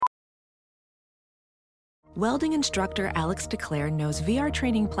Welding instructor Alex DeClaire knows VR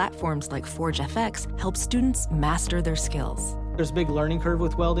training platforms like Forge FX help students master their skills. There's a big learning curve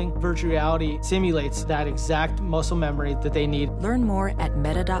with welding. Virtual reality simulates that exact muscle memory that they need. Learn more at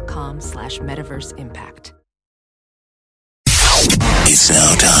meta.com/metaverseimpact. It's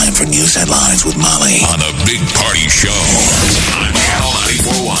now time for news headlines with Molly on the Big Party Show on Channel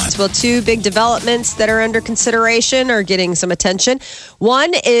 94.1. Well, two big developments that are under consideration are getting some attention.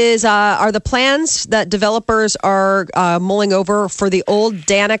 One is are the plans that developers are mulling over for the old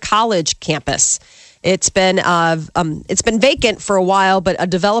Dana College campus. It's been vacant for a while, but a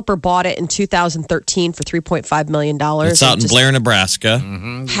developer bought it in 2013 for $3.5 million. It's out in Blair, Nebraska.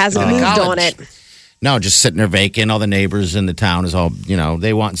 Hasn't moved on it. No, just sitting there vacant. All the neighbors in the town is all,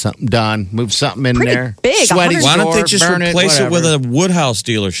 they want something done. Move something in Pretty there. big, Sweaty Why don't they store, just burn replace it with whatever. a Woodhouse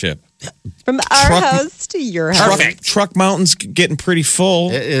dealership? From our house to your house. Truck Mountain's getting pretty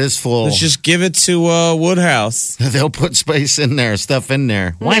full. It is full. Let's just give it to Woodhouse. They'll put space in there, stuff in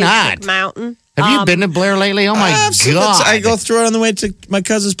there. Why not? Mountain. Have you been to Blair lately? Oh, my God. I go through it on the way to my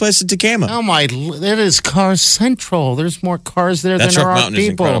cousin's place in Tacoma. Oh, my. It is Car Central. There's more cars there That than Truck there are Mountain is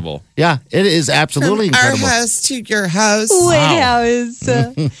people. incredible. Yeah, it is absolutely incredible. house to your house. Woodhouse.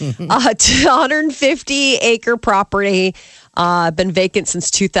 250-acre property. Been vacant since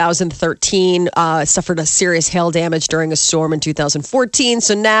 2013. Suffered a serious hail damage during a storm in 2014.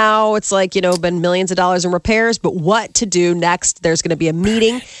 So now it's been millions of dollars in repairs. But what to do next? There's going to be a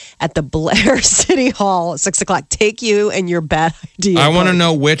meeting at the Blair City Hall at 6 o'clock. Take you and your bad idea. I want to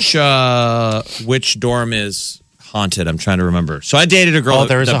know which dorm is haunted. I'm trying to remember. So I dated a girl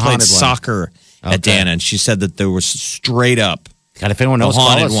there is that a played haunted one. soccer at Dana, and she said that there was straight up God, if anyone a knows, call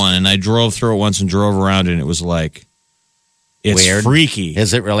haunted us. one. And I drove through it once and drove around, and it was like, it's Weird. freaky.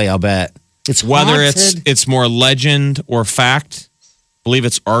 Is it really? I'll bet. It's Whether haunted. it's more legend or fact, I believe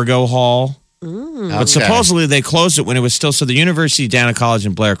it's Argo Hall. But supposedly they closed it when it was still. So the University of Dana College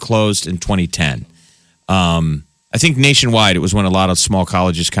in Blair closed in 2010. I think nationwide, it was when a lot of small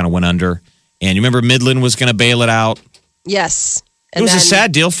colleges kind of went under. And you remember Midland was going to bail it out. Yes. It was a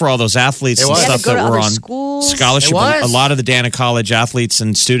sad deal for all those athletes and was. stuff They had to go that to were other on schools. scholarship. It was. A lot of the Dana College athletes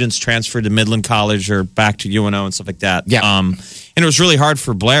and students transferred to Midland College or back to UNO and stuff like that. Yeah. And it was really hard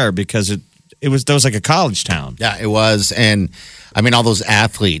for Blair because there was like a college town. Yeah, it was. And I mean, all those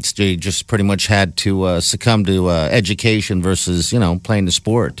athletes, they just pretty much had to succumb to education versus, playing the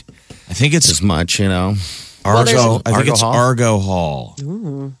sport I think it's as much, Argo. I think Argo it's Hall? Argo Hall.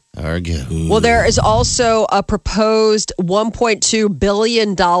 Argue. Well, there is also a proposed $1.2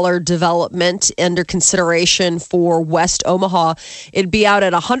 billion development under consideration for West Omaha. It'd be out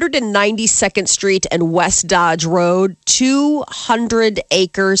at 192nd Street and West Dodge Road, 200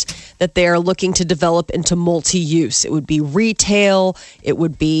 acres that they are looking to develop into multi-use. It would be retail, it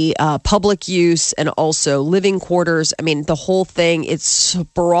would be public use, and also living quarters. I mean, the whole thing, it's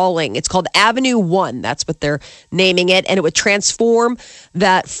sprawling. It's called Avenue 1. That's what they're naming it. And it would transform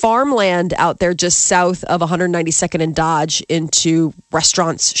that farmland out there just south of 192nd and Dodge into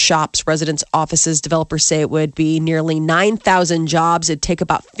restaurants, shops, residents, offices. Developers say it would be nearly 9,000 jobs. It'd take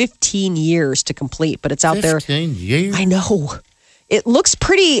about 15 years to complete, but it's out there. 15 years? I know. It looks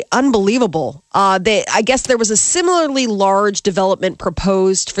pretty unbelievable. I guess there was a similarly large development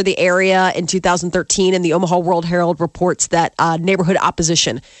proposed for the area in 2013, and the Omaha World Herald reports that neighborhood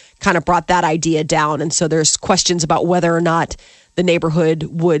opposition kind of brought that idea down. And so there's questions about whether or not the neighborhood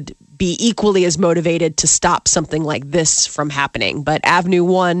would be equally as motivated to stop something like this from happening. But Avenue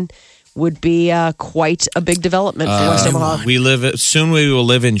 1 would be quite a big development for West Omaha. Soon we will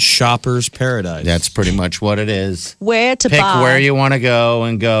live in Shopper's Paradise. That's pretty much what it is. Where to Pick buy. where you want to go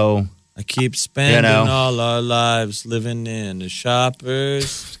and go. I keep spending all our lives living in a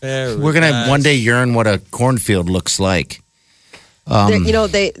Shopper's Paradise. We're going to one day yearn what a cornfield looks like.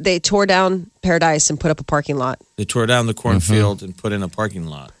 They tore down Paradise and put up a parking lot. They tore down the cornfield and put in a parking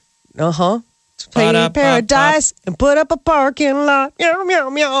lot. Play Paradise and put up a parking lot. Meow, meow,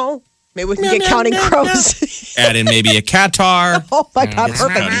 meow. Maybe we can get Counting Crows. Add in maybe a Qatar. Oh, my God,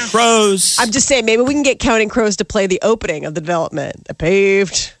 perfect. Counting Crows. I'm just saying, maybe we can get Counting Crows to play the opening of the development. The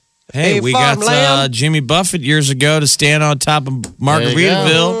paved. Hey, we got farmland. Jimmy Buffett years ago to stand on top of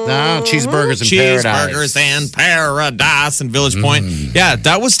Margaritaville. No, cheeseburgers in paradise. Cheeseburgers and Paradise and Village Point. Yeah,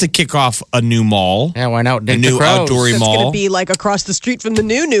 that was to kick off a new mall. Yeah, why not? A new outdoor That's mall. going to be like across the street from the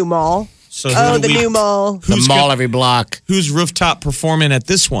new mall. So The new mall. The mall every block. Who's rooftop performing at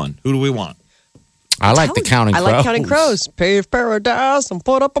this one? Who do we want? I like the Counting Crows. I like Counting Crows. Paved Paradise and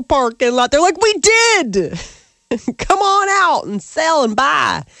put up a parking lot. They're like, we did. Come on out and sell and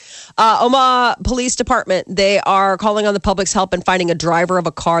buy. Omaha Police Department, they are calling on the public's help in finding a driver of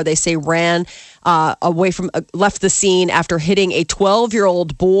a car they say ran left the scene after hitting a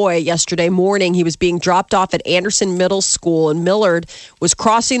 12-year-old boy yesterday morning. He was being dropped off at Anderson Middle School, and Millard was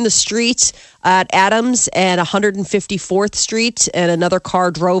crossing the street at Adams and 154th Street, and another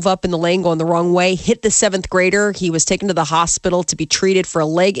car drove up in the lane going the wrong way, hit the 7th grader. He was taken to the hospital to be treated for a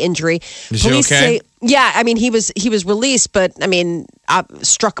leg injury. Is he okay? Yeah, I mean, he was released, but I mean,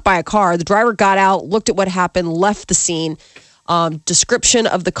 struck by a car. The driver got out, looked at what happened, left the scene. Description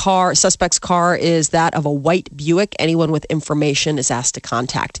of the suspect's car is that of a white Buick. Anyone with information is asked to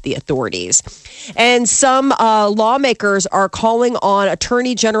contact the authorities. And some lawmakers are calling on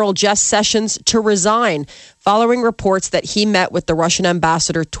Attorney General Jeff Sessions to resign following reports that he met with the Russian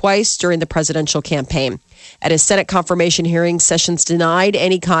ambassador twice during the presidential campaign. At his Senate confirmation hearing, Sessions denied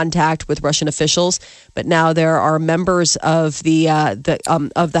any contact with Russian officials, but now there are members of the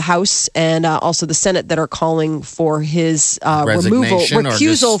House and also the Senate that are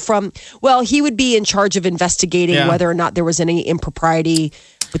recusal from. Well, he would be in charge of investigating whether or not there was any impropriety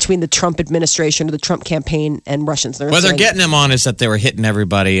between the Trump administration or the Trump campaign and Russians. Well, they're getting him on is that they were hitting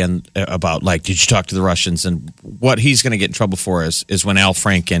everybody and about like, did you talk to the Russians? And what he's going to get in trouble for is when Al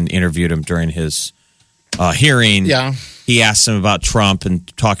Franken interviewed him during his hearing. Yeah, he asked him about Trump and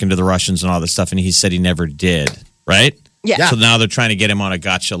talking to the Russians and all this stuff, and he said he never did. Right? Yeah. So now they're trying to get him on a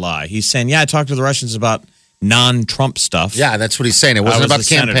gotcha lie. He's saying, "Yeah, I talked to the Russians about non-Trump stuff." Yeah, that's what he's saying. It wasn't about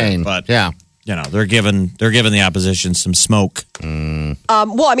the campaign, but you know, they're giving the opposition some smoke.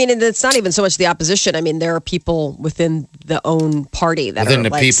 Well, I mean, it's not even so much the opposition. I mean, there are people within the own party that within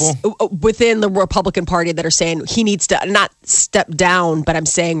are within the Republican Party that are saying he needs to not step down, but I'm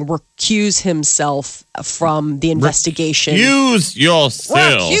saying recuse himself from the investigation. Recuse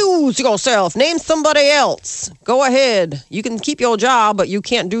yourself. Name somebody else. Go ahead. You can keep your job, but you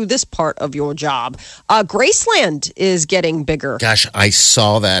can't do this part of your job. Graceland is getting bigger. Gosh, I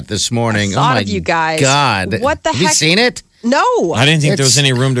saw that this morning. Oh my you guys. God. What the heck? Have you seen it? No. I didn't think there was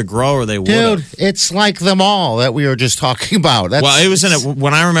any room to grow, or they would. Dude, it's like the mall that we were just talking about. Well, it was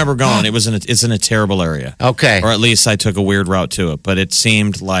when I remember going, it's in a terrible area. Okay. Or at least I took a weird route to it, but it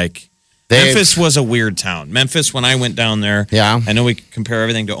seemed like Memphis was a weird town. Memphis, when I went down there, I know we compare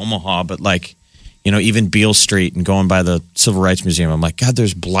everything to Omaha, but like, you know, even Beale Street and going by the Civil Rights Museum, I'm like, God,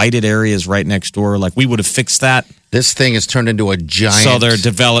 there's blighted areas right next door. Like, we would have fixed that. This thing has turned into a giant. So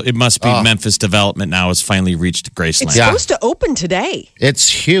it must be Memphis Development now has finally reached Graceland. It's supposed to open today. It's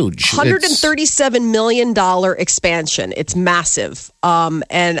huge. $137 million expansion. It's massive.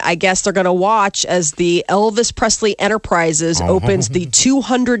 And I guess they're going to watch as the Elvis Presley Enterprises opens the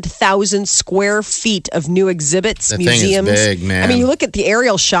 200,000 square feet of new exhibits, that museums. Thing is big, man. I mean, you look at the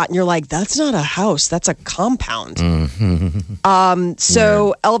aerial shot and you're like, that's not a house. That's a compound.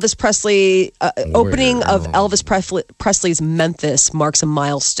 So Elvis Presley, opening of Elvis Presley's Memphis marks a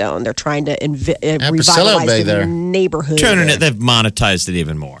milestone. They're trying to revitalize the neighborhood. They've monetized it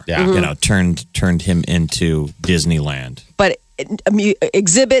even more. Yeah. You know, turned him into Disneyland. But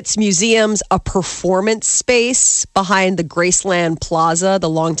exhibits, museums, a performance space behind the Graceland Plaza, the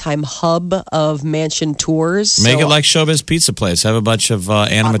longtime hub of Mansion Tours. Make it like Showbiz Pizza Place. Have a bunch of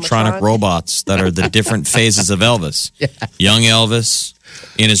animatronic robots that are the different phases of Elvis. Yeah. Young Elvis,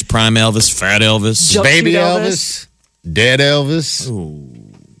 in his prime Elvis, fat Elvis, baby Elvis, dead Elvis. Ooh.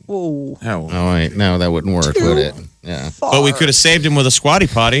 Whoa. Oh, wait. No, that wouldn't work, would it? Yeah. But we could have saved him with a squatty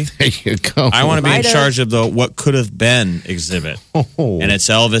potty. There you go. I want to be in charge of the what could have been exhibit. And it's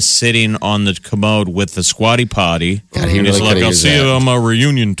Elvis sitting on the commode with the squatty potty. God, he really like, I'll see you on my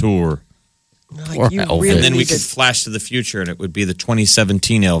reunion tour. Like, and then we could flash to the future, and it would be the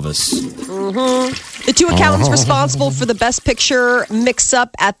 2017 Elvis. The two accountants responsible for the Best Picture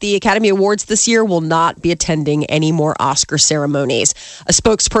mix-up at the Academy Awards this year will not be attending any more Oscar ceremonies. A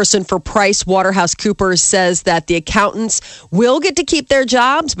spokesperson for PricewaterhouseCoopers says that the accountants will get to keep their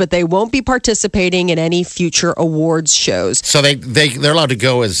jobs, but they won't be participating in any future awards shows. So they're allowed to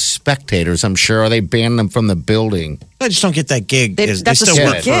go as spectators, I'm sure. Or they ban them from the building? I just don't get that gig. That's a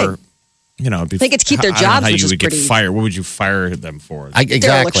sweet gig. You know, they get to keep their jobs, which is pretty. Get fired. What would you fire them for? Exactly.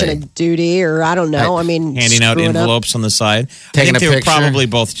 Dereliction of duty, or I don't know. I mean, handing out envelopes on the side. Taking I think a they picture. would probably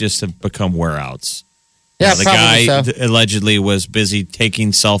both just have become wear-outs. Yeah, the guy allegedly was busy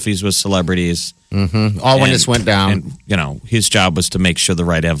taking selfies with celebrities. Mm-hmm. All when this went down. And, you know, his job was to make sure the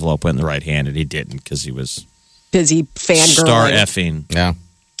right envelope went in the right hand, and he didn't because he was busy fangirling. Star effing. Yeah.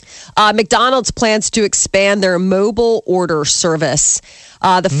 McDonald's plans to expand their mobile order service.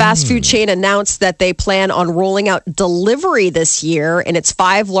 The fast food chain announced that they plan on rolling out delivery this year in its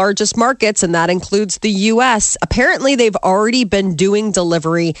 5 largest markets, and that includes the U.S. Apparently, they've already been doing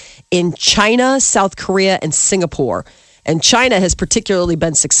delivery in China, South Korea, and Singapore. And China has particularly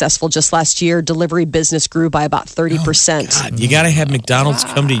been successful. Just last year, delivery business grew by about 30%. God, you got to have McDonald's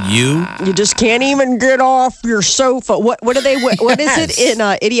come to you. You just can't even get off your sofa. What are they? What is it in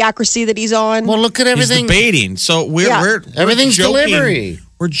Idiocracy that he's on? Well, look at He's everything. debating. So we're Everything's joking. delivery.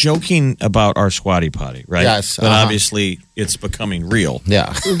 We're joking about our squatty potty, right? Yes, But obviously, it's becoming real. Yeah.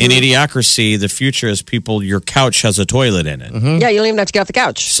 In Idiocracy, the future is your couch has a toilet in it. Yeah, you don't even have to get off the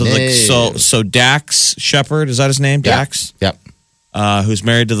couch. So Dax Shepard, is that his name? Dax? Yep. Who's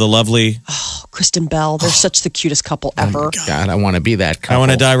married to the lovely. Kristen Bell, they're such the cutest couple ever. God, I want to be that couple. I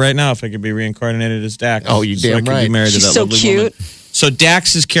want to die right now if I could be reincarnated as Dax. Oh, you damn I could right. Be married She's to that so lovely cute. woman. So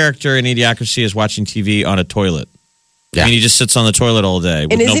Dax's character in Idiocracy is watching TV on a toilet. Yeah. I mean, he just sits on the toilet all day.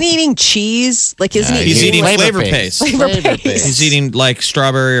 And isn't he eating cheese? Like, isn't he He's eating like flavor paste. flavor paste? He's eating like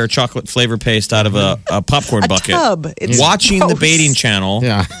strawberry or chocolate flavor paste out of a popcorn bucket. Tub. It's watching the gross. baiting channel.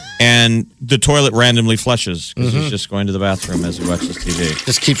 Yeah. And the toilet randomly flushes because he's just going to the bathroom as he watches TV.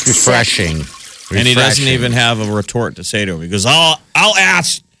 Just keeps refreshing. And he doesn't even have a retort to say to him. He goes, I'll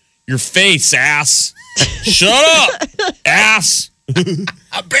ass your face, ass. Shut up, ass.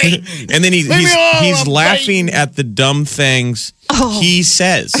 And then he's laughing at the dumb things he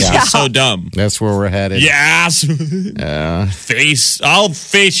says. He's so dumb. That's where we're headed. Yes. Face. I'll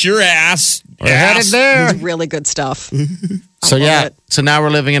face your ass. We're headed there. It's really good stuff. So love it. so now we're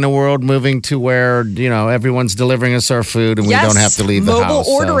living in a world moving to where everyone's delivering us our food and Yes, we don't have to leave the mobile house.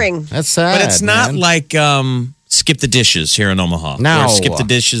 So ordering. that's sad. But it's not man. like Skip the Dishes here in Omaha. No. Where Skip the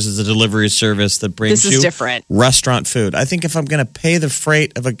Dishes is a delivery service that brings This is you different. restaurant food. I think if I'm going to pay the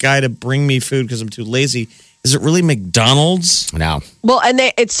freight of a guy to bring me food because I'm too lazy, is it really McDonald's? No. Well, and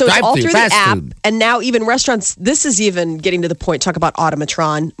it's all Drive-thru, through the fast app, food. and now even restaurants. This is even getting to the point. Talk about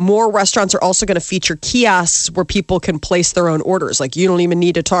automatron. More restaurants are also going to feature kiosks where people can place their own orders. Like you don't even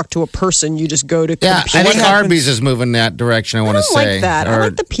need to talk to a person; you just go to. Yeah, computer. I think Arby's is moving that direction. I want to don't like say, that. I or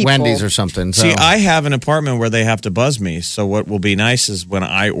like the people. Wendy's or something. So. See, I have an apartment where they have to buzz me. So what will be nice is when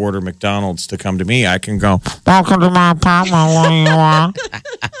I order McDonald's to come to me, I can go, welcome to my apartment. What do you want?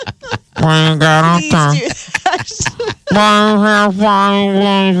 What you got?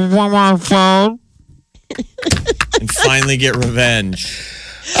 And finally get revenge.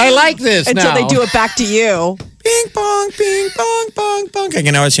 I like this until now. they do it back to you. Bing bong, bing bong, bong, bong. I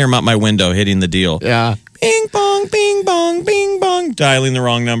can always hear him out my window hitting the deal. Yeah. Bing bong, bing bong, bing bong. Dialing the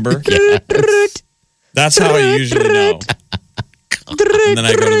wrong number. That's how I usually know. And then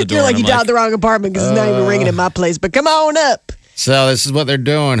I go to the door. You're like and you I'm dialed the wrong apartment because it's not even ringing in my place. But come on up. So this is what they're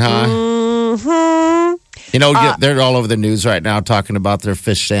doing, huh? Mm-hmm. They're all over the news right now talking about their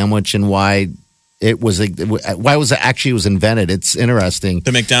fish sandwich and why it was invented. It's interesting.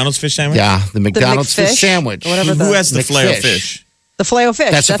 The McDonald's fish sandwich? Yeah, the McDonald's McFish? fish sandwich. Whatever Who has the filet o McFish. fish? The filet o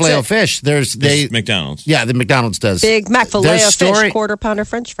fish. That's a filet o it. fish. This is McDonald's. Yeah, the McDonald's does. Big Mac filet Their o story- fish, quarter pounder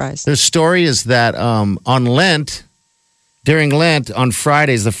French fries. Their story is that on Lent, during Lent, on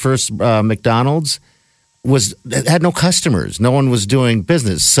Fridays, the first McDonald's had no customers. No one was doing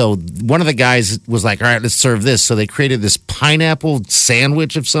business. So one of the guys was like, all right, let's serve this. So they created this pineapple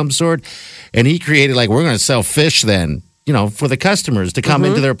sandwich of some sort. And he created we're going to sell fish then, for the customers to come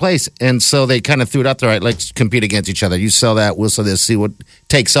into their place. And so they kind of threw it out there, right, let's compete against each other. You sell that, we'll sell this, see what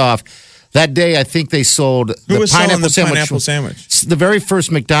takes off. That day, I think they sold Who the was selling pineapple the sandwich. pineapple sandwich? The very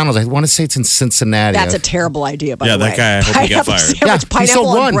first McDonald's, I want to say it's in Cincinnati. That's a terrible idea, by Yeah, the way. that guy, I hope he got Pineapple fired. sandwich, Yeah, he pineapple sold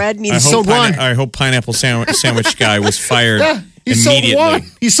on one. bread I needs sold one. I hope pineapple sandwich guy was fired Yeah, he sold immediately. one.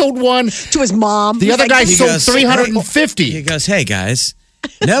 He sold one. to his mom. The He's other like, guy "This sold is- 350. He goes, hey, guys,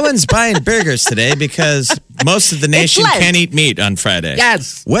 no one's buying burgers today because most of the nation Lent. can't eat meat on Friday.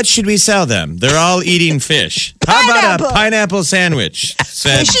 Yes. What should we sell them? They're all eating fish. How about Pineapple. a pineapple sandwich?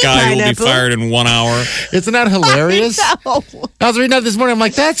 Said Fishy guy who will be pineapple. fired in 1 hour. Isn't that hilarious? No. I was reading that this morning. I'm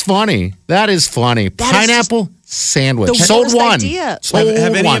like, that's funny. That is funny. That is Pineapple sandwich. the Sold worst one. idea. Sold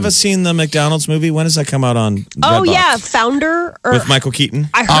Have any one. of us seen the McDonald's movie? When does that come out on Oh, Redbox? yeah. Founder. Or, With Michael Keaton?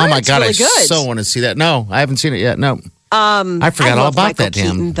 I heard Oh my it's god, really I good. so want to see that. No, I haven't seen it yet. No. I forgot I all love about Michael that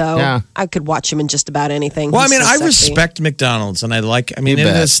Keaton, damn. though. Yeah. I could watch him in just about anything. Well, I He's mean, so I sexy. respect McDonald's, and You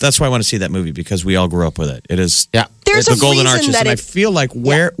bet. that's why I want to see that movie because we all grew up with it. It is Yeah. There's the a Golden reason Arches, that and I it- feel like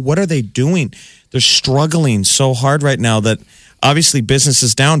what are they doing? They're struggling so hard right now that obviously business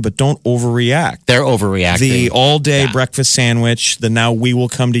is down, but don't overreact. They're overreacting. The all-day Yeah. breakfast sandwich, the now we will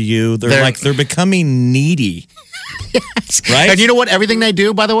come to you. They're becoming needy. Right? And you know what? Everything they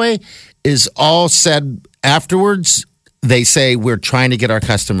do, by the way, is all said afterwards they say we're trying to get our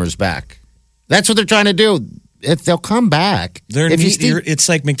customers back. That's what they're trying to do. If they'll come back. It's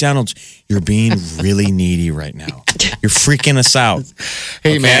like McDonald's. You're being really needy right now. You're freaking us out.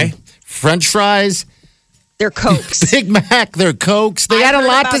 Hey, man. French fries. They're Cokes. Big Mac, they're Cokes. They got a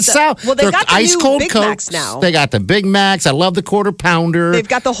lot to sell. Well, they got the ice new cold Big Cokes Macs now. They got the Big Macs. I love the Quarter Pounder. They've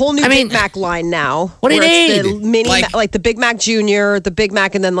got the whole new Big Mac line now. What do you need? The mini, like the Big Mac Junior, the Big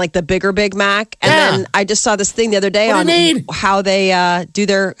Mac, and then like the bigger Big Mac. And then I just saw this thing the other day on how they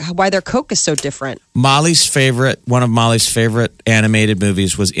why their Coke is so different. One of Molly's favorite animated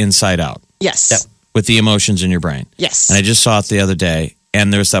movies was Inside Out. Yes. Yep. With the emotions in your brain. Yes. And I just saw it the other day.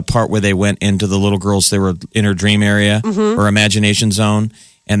 And there's that part where they went into the little girls, they were in her dream area or imagination zone,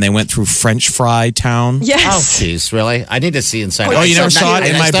 and they went through French Fry Town. Yes. Oh, jeez, really? I need to see Inside Out. Oh, you never saw it?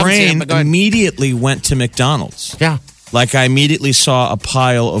 And my brain immediately went to McDonald's. Yeah. Like I immediately saw a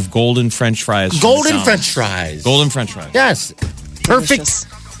pile of golden French fries. Golden French fries. Golden French fries. Yes. Perfect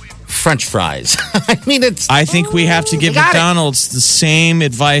French fries. I think we have to give McDonald's the same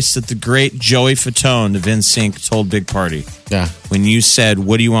advice that the great Joey Fatone, the Vin Sync, told Big Party. Yeah. When you said,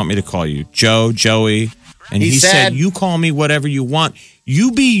 "What do you want me to call you?" Joe, Joey. And he said, "You call me whatever you want.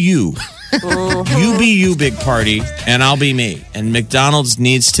 You be you. You be you, Big Party, and I'll be me." And McDonald's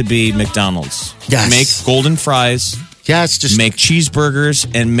needs to be McDonald's. Yes. Make golden fries. Yes, just make cheeseburgers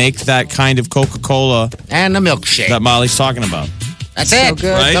and make that kind of Coca-Cola. And a milkshake. That Molly's talking about. That's so it.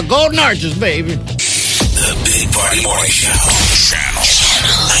 Good. Right? The golden arches, baby. The Big Party Morning Show. Channel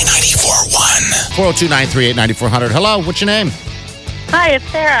 94.1. 402-938-9400. Hello, what's your name? Hi, it's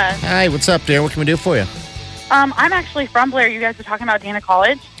Sarah. Hi, what's up, dear? What can we do for you? I'm actually from Blair. You guys were talking about Dana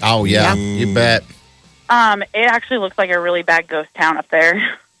College. Oh, yeah. You bet. It actually looks like a really bad ghost town up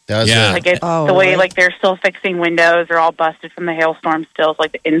there. Does Yeah. it? Like it's the way, like they're still fixing windows. They're all busted from the hailstorm still. So,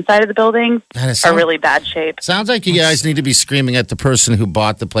 like the inside of the buildings are really bad shape. Sounds like you guys need to be screaming at the person who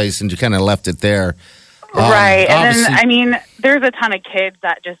bought the place and you kind of left it there. Right. And then, I mean, there's a ton of kids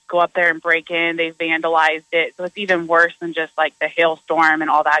that just go up there and break in. They've vandalized it. So it's even worse than just like the hailstorm and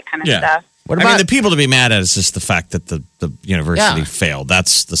all that kind of stuff. I mean, the people to be mad at is just the fact that the university failed.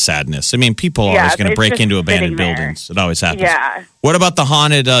 That's the sadness. I mean, people are always going to break into abandoned buildings. It always happens. Yeah. What about the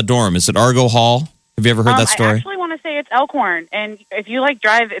haunted dorm? Is it Argo Hall? Have you ever heard that story? I actually want to say it's Elkhorn. And if you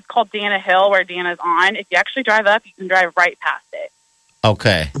drive, it's called Dana Hill where Dana's on. If you actually drive up, you can drive right past it.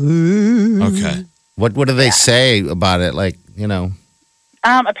 Okay. Okay. What do they say about it? Like, you know.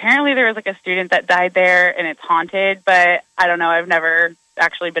 Apparently there was like a student that died there and it's haunted, but I don't know. I've never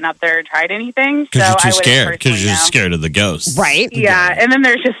actually been up there and tried anything. Because you're too I scared. Because you're scared of the ghosts. Right. Yeah. And then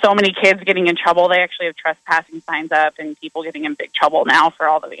there's just so many kids getting in trouble. They actually have trespassing signs up and people getting in big trouble now for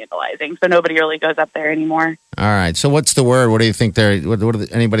all the vandalizing. So nobody really goes up there anymore. All right. So what's the word? What do you think they're,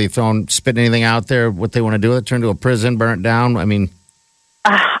 anybody spit anything out there? What they want to do? It turn to a prison, burn it down? I mean.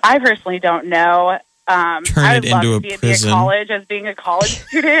 I personally don't know. Turn I it would love into to see a it be a prison. college as being a college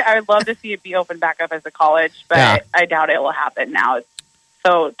student. I would love to see it be opened back up as a college, but I doubt it will happen now. It's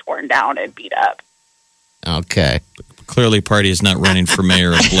so torn down and beat up. Okay. Clearly, Party is not running for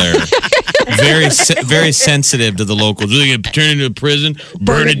mayor of Blair. Very sensitive to the locals. They're going to turn it into a prison,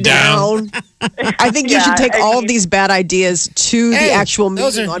 burn it down. I think you should take all of these bad ideas to the actual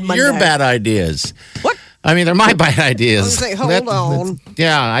Those meeting are on Monday. your bad ideas. What? I mean, they're my bad ideas. Hold on.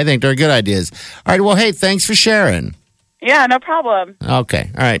 Yeah, I think they're good ideas. All right. Well, hey, thanks for sharing. Yeah, no problem. Okay.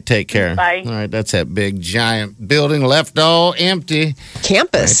 All right. Take care. Bye. All right. That's that big, giant building left all empty.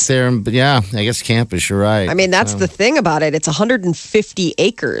 Campus. Right there. Yeah, I guess campus. You're right. I mean, that's the thing about it. It's 150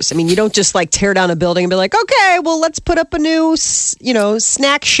 acres. I mean, you don't just tear down a building and be like, okay, well, let's put up a new,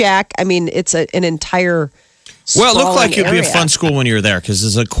 snack shack. I mean, it's an entire. Well, it looked like it'd be a area. fun school when you were there because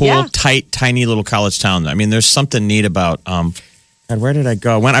it's a cool, tight, tiny little college town. I mean, there's something neat about. God, where did I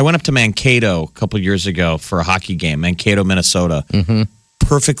go? I went up to Mankato a couple years ago for a hockey game. Mankato, Minnesota. Mm-hmm.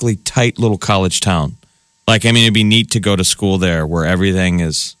 Perfectly tight little college town. It'd be neat to go to school there where everything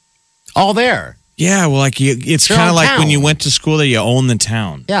is all there. Yeah, well, it's kind of like when you went to school there, you own the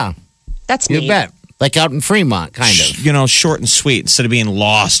town. Yeah, that's you neat. bet. Like out in Fremont, kind of. Short and sweet instead of being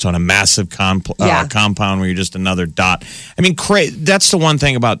lost on a massive compound where you're just another dot. I mean, that's the one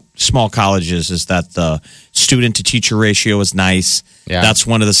thing about small colleges is that the student-to-teacher ratio is nice. Yeah. That's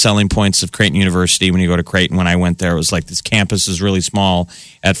one of the selling points of Creighton University. When you go to Creighton, when I went there, it was like this campus is really small.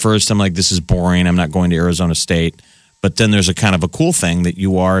 At first, I'm like, this is boring. I'm not going to Arizona State. But then there's a kind of a cool thing that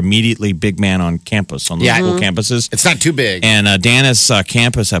you are immediately big man on campus, on the school campuses. It's not too big. And Dana's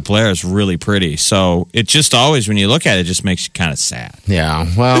campus at Blair is really pretty. So it just always, when you look at it, just makes you kind of sad. Yeah,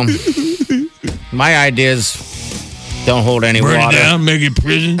 well, my ideas don't hold any Burn water. it down, make it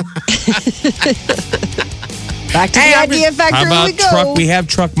prison. Back to the idea factory How about we go. Truck? We have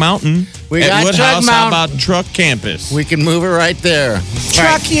Truck Mountain. We at got Woodhouse. Truck How Mountain. about Truck Campus? We can move it right there.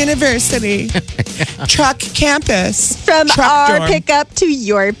 Truck University. Truck Campus. From Truck our dorm. pickup to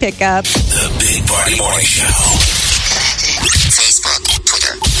your pickup. The Big Party Morning Show. Facebook,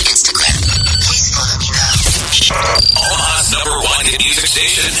 Twitter, Instagram. Please follow me now. Omaha's #1 hit music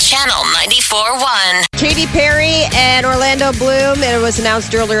station. Channel 94.1. Katy Perry and Orlando Bloom. It was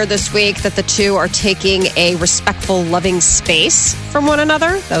announced earlier this week that the two are taking a respectful, loving space from one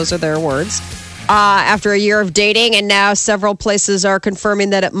another. Those are their words. After a year of dating, and now several places are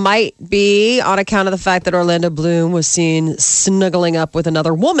confirming that it might be on account of the fact that Orlando Bloom was seen snuggling up with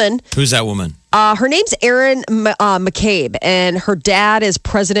another woman. Who's that woman? Her name's Erin McCabe, and her dad is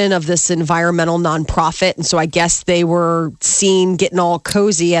president of this environmental nonprofit. And so I guess they were seen getting all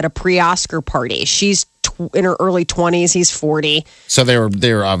cozy at a pre-Oscar party. She's in her early 20s. He's 40. So they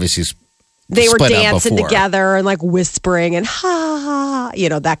were obviously They were split up dancing before. together and like whispering and ha,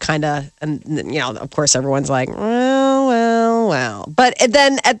 that kind of, and of course everyone's like, well. But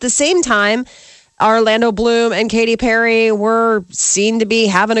then at the same time, Orlando Bloom and Katy Perry were seen to be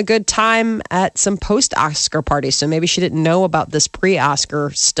having a good time at some post-Oscar parties. So maybe she didn't know about this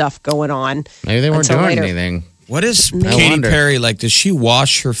pre-Oscar stuff going on. Maybe they weren't until doing later. anything. What is I Katy wonder. Perry like? Does she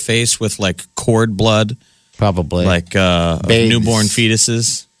wash her face with like cord blood, Probably. like Babes. newborn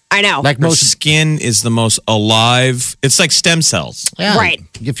fetuses? I know. Like Her most. skin is the most alive. It's like stem cells. Yeah. Right.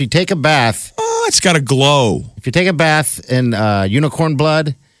 If you take a bath, Oh, it's got a glow. if you take a bath in unicorn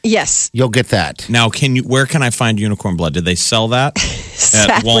blood, Yes. you'll get that. Now, where can I find unicorn blood? Did they sell that at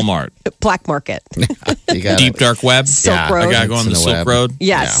Sadly. Walmart? Black market. You got Deep dark web. Silk Yeah, Road. I gotta go It's on in the the Silk web. Road.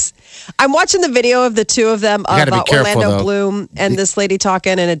 Yes. I'm watching the video of the two of them, You gotta be careful, Orlando though. Bloom and this lady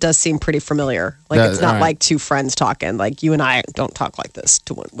talking, and it does seem pretty familiar. Like, it's not all right. like two friends talking. Like, you and I don't talk like this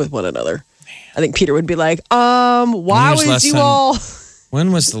with one another. I think Peter would be like, why was was last you time- all...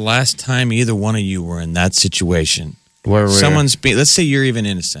 When was the last time either one of you were in that situation? Where we're- Someone's being, let's say you're even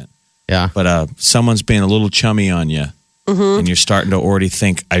innocent, Yeah. but someone's being a little chummy on you. Mm-hmm. And you're starting to already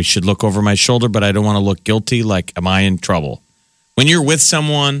think, I should look over my shoulder, but I don't want to look guilty. Like, am I in trouble? When you're with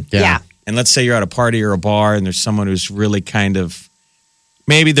someone, Yeah. and let's say you're at a party or a bar, and there's someone who's really kind of,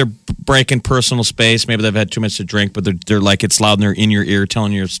 maybe they're breaking personal space, maybe they've had too much to drink, but they're like, it's loud and they're in your ear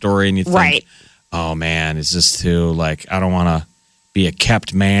telling you a story, and you think, Right. oh man, is this too, like, I don't want to be a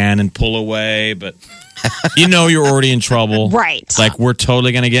kept man and pull away, but you're already in trouble. Right. Like, we're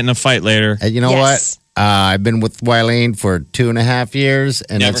totally going to get in a fight later. And you know Yes. what? I've been with Wileen for 2.5 years,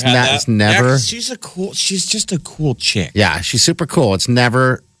 and Never it's had not. that? It's never. Yeah, she's just a cool chick. Yeah, she's super cool. It's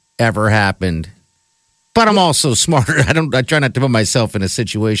never ever happened. But I'm also smarter. I try not to put myself in a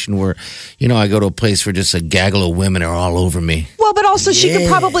situation where, I go to a place where just a gaggle of women are all over me. Well, but also she could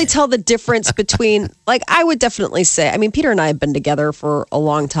probably tell the difference between, like, I would definitely say, I mean, Peter and I have been together for a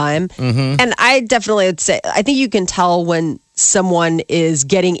long time. Mm-hmm. And I definitely would say, I think you can tell when someone is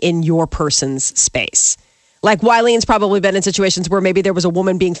getting in your person's space. Like, Wileen's probably been in situations where maybe there was a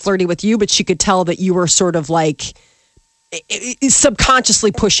woman being flirty with you, but she could tell that you were sort of like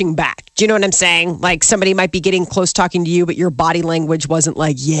subconsciously pushing back. Do you know what I'm saying? Like, somebody might be getting close talking to you, but your body language wasn't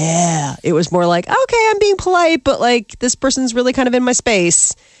like, yeah. It was more like, okay, I'm being polite, but like, this person's really kind of in my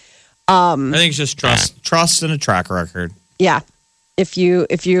space. I think it's just trust and a track record. Yeah. If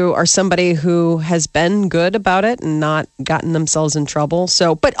you are somebody who has been good about it and not gotten themselves in trouble.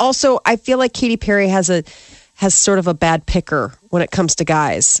 So, but also I feel like Katy Perry has sort of a bad picker when it comes to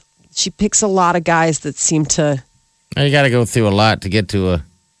guys. She picks a lot of guys that seem to. You got to go through a lot to get to a.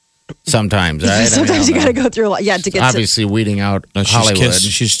 Sometimes, right? Sometimes you got to go through a lot. Yeah, to get obviously weeding out No, Hollywood.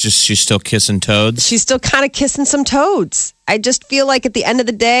 she's still kissing toads. She's still kind of kissing some toads. I just feel like at the end of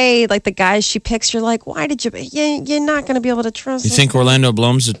the day, like the guys she picks, you're like, why did you? You're not going to be able to trust. You them. think Orlando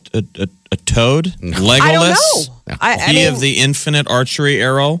Bloom's a toad? Legolas? I don't know. I mean, of the infinite archery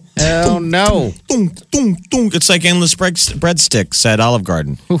arrow? Hell no. Dunk, dunk, dunk. It's like endless breadsticks at Olive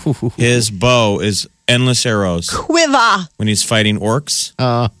Garden. His bow is endless arrows quiver. when he's fighting orcs.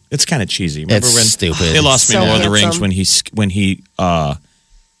 It's kind of cheesy. Remember It's when stupid. They lost me So in Lord of the handsome. Rings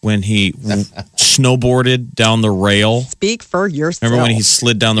when he snowboarded down the rail. Speak for yourself. Remember when he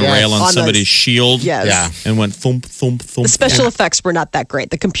slid down the Yes. rail on On the- somebody's shield? Yes. Yeah. And went thump, thump, thump. The special effects were not that great.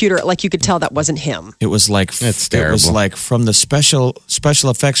 The computer, like you could tell that wasn't him. It was like It's It was terrible. like from the special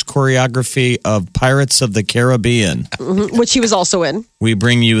effects choreography of Pirates of the Caribbean. Which he was also in. We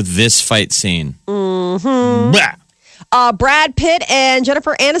bring you this fight scene. Mm-hmm. Brad Pitt and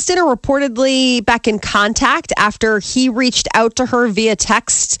Jennifer Aniston are reportedly back in contact after he reached out to her via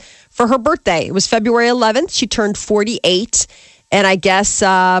text for her birthday. It was February 11th. She turned 48. And I guess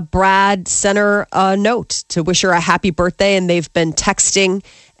Brad sent her a note to wish her a happy birthday, and they've been texting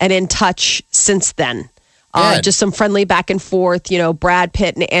and in touch since then. Just some friendly back and forth. Brad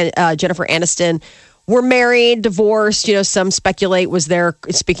Pitt and Jennifer Aniston were married, divorced. Some speculate was there.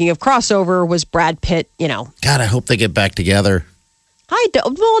 Speaking of crossover, was Brad Pitt? God, I hope they get back together. I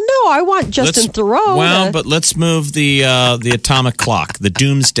don't. Well, no, I want Justin Theroux. Well, but let's move the atomic clock, the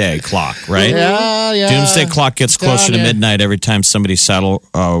doomsday clock, right? Yeah. Doomsday clock gets closer to midnight every time somebody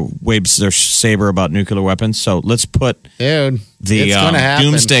waves their saber about nuclear weapons. So let's put the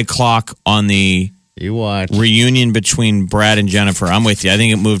doomsday clock on the reunion between Brad and Jennifer. I'm with you. I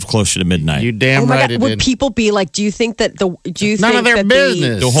think it moved closer to midnight. You damn right. God, would people be like? Do you think that none of their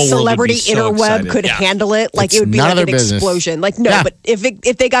business. The whole celebrity world would be so interweb excited. could handle it? Like It's it would be none like of their an business. explosion. Like no, but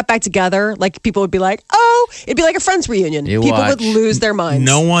if they got back together, like people would be like, oh, it'd be like a Friends reunion. People would lose their minds.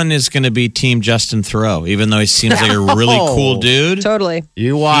 No one is going to be Team Justin Theroux, even though he seems like a really cool dude. Totally.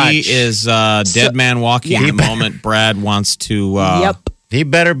 You watch. He is dead man walking at the moment. Brad wants to. Yep. He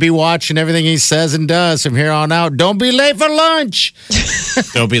better be watching everything he says and does from here on out. Don't be late for lunch.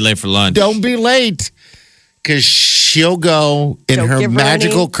 Don't be late for lunch. Don't be late. Because she'll go in her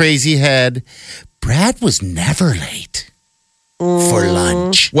magical, crazy head. Brad was never late for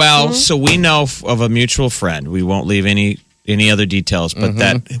lunch. Well, so we know of a mutual friend. We won't leave any other details, but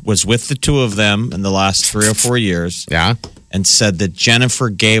that was with the two of them in the last 3 or 4 years. Yeah. And said that Jennifer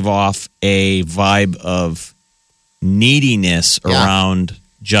gave off a vibe of neediness around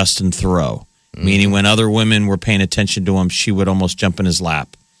Justin Theroux. Meaning when other women were paying attention to him, she would almost jump in his lap.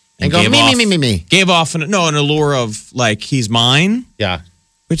 And go, me. Gave off an allure of like, he's mine. Yeah.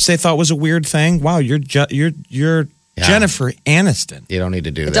 Which they thought was a weird thing. Wow, you're Jennifer Aniston. You don't need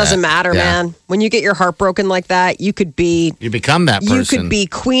to do that. It doesn't matter, man. When you get your heart broken like that, you become that person. You could be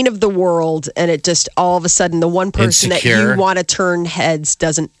queen of the world, and it just all of a sudden the one person that you want to turn heads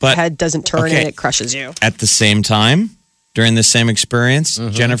doesn't turn, and it crushes you. At the same time, during the same experience,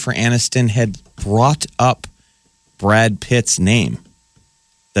 Jennifer Aniston had brought up Brad Pitt's name.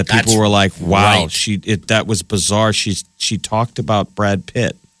 That people were like, "Wow, that was bizarre." She talked about Brad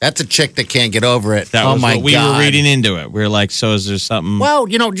Pitt. That's a chick that can't get over it. That was what we were reading into it. We were like, so is there something? Well,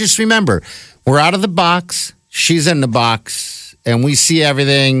 just remember, we're out of the box. She's in the box, and we see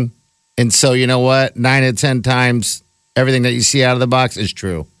everything. And so, you know what? 9 out of 10 times, everything that you see out of the box is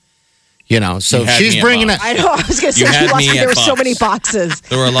true. So she's bringing it. I know. I was going to say, there were so many boxes.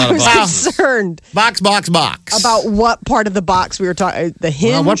 There were a lot of boxes. I was concerned. Box. About what part of the box we were talking. The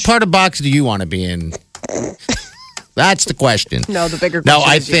hinge. Well, what part of box do you want to be in? That's the question. No, the bigger question. No,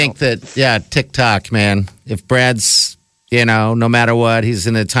 I think that, TikTok, man. If Brad's, no matter what, he's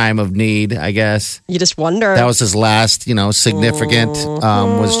in a time of need, I guess. You just wonder. That was his last, significant,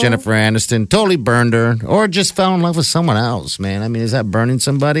 was Jennifer Aniston. Totally burned her or just fell in love with someone else, man. I mean, is that burning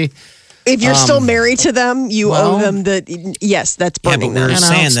somebody? If you're still married to them, you owe them yes, that's burning them. We were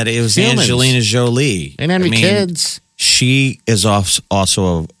saying that it was Angelina Jolie. And then kids. She is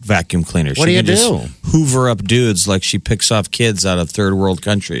also a vacuum cleaner. What do you do? Just hoover up dudes like she picks off kids out of third world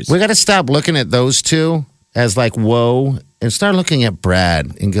countries. We got to stop looking at those two as like, whoa, and start looking at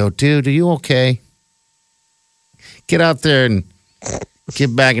Brad and go, dude, are you okay? Get out there and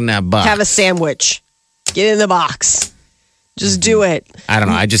get back in that box. Have a sandwich. Get in the box. Just do it. I don't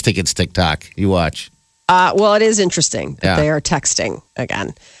know. I just think it's TikTok. You watch. Well, it is interesting that they are texting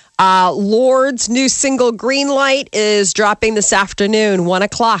again. Lord's new single Green Light is dropping this afternoon,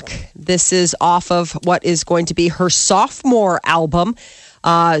 1:00. This is off of what is going to be her sophomore album.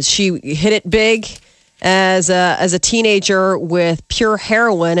 She hit it big as a teenager with pure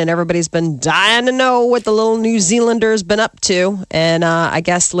heroin, and everybody's been dying to know what the little New Zealander's been up to. And I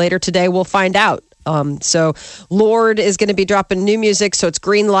guess later today we'll find out. So Lorde is going to be dropping new music. So it's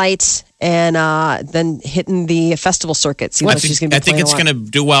Green Light and then hitting the festival circuit. I think it's going to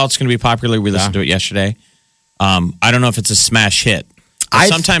do well. It's going to be popular. We listened to it yesterday. I don't know if it's a smash hit.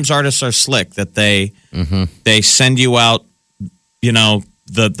 Sometimes artists are slick that they send you out,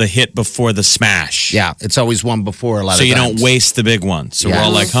 the hit before the smash. Yeah, it's always one before a lot of times. So you don't waste the big one. So we're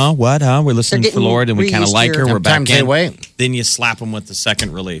all like, huh? What? Huh? We're listening for Lorde and we kind of like her. We're back in. Then you slap them with the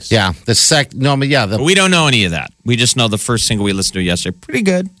second release. Yeah, but we don't know any of that. We just know the first single we listened to yesterday. Pretty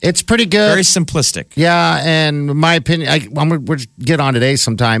good. It's pretty good. Very simplistic. Yeah, and my opinion, we'll get on today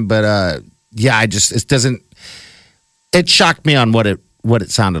sometime, but it shocked me on what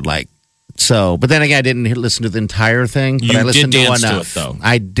it sounded like. So, but then again, I didn't listen to the entire thing. But I listened to enough. To it, though.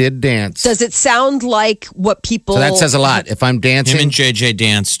 I did dance. Does it sound like what people? So that says a lot. If I'm dancing, him and JJ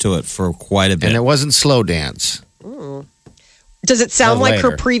danced to it for quite a bit, and it wasn't slow dance. Does it sound like her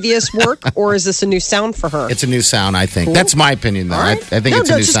later. previous work, or is this a new sound for her? It's a new sound, I think. Cool. That's my opinion, though. All right. I think it's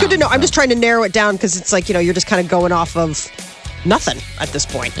a new it's just sound. good to know. I'm So. just trying to narrow it down because it's like, you're just kind of going off of nothing at this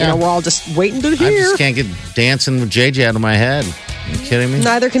point. Yeah. We're all just waiting to I hear. just can't get dancing with JJ out of my head. Are you kidding me?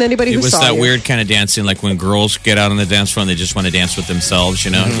 Neither can anybody It who was saw that you. weird kind of dancing, like when girls get out on the dance floor and they just want to dance with themselves.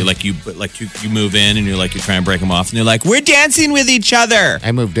 You're like you move in and you're trying to break them off, and you're like, we're dancing with each other.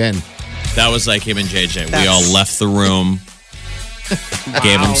 I moved in. That was like him and JJ. We all left the room,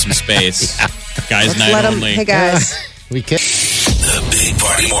 gave him some space. Guys, Let's night let 'em- only. Hey, guys. We can. The Big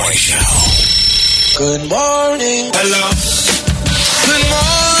Party Morning Show. Good morning. Hello. Good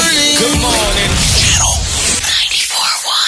morning. Good morning.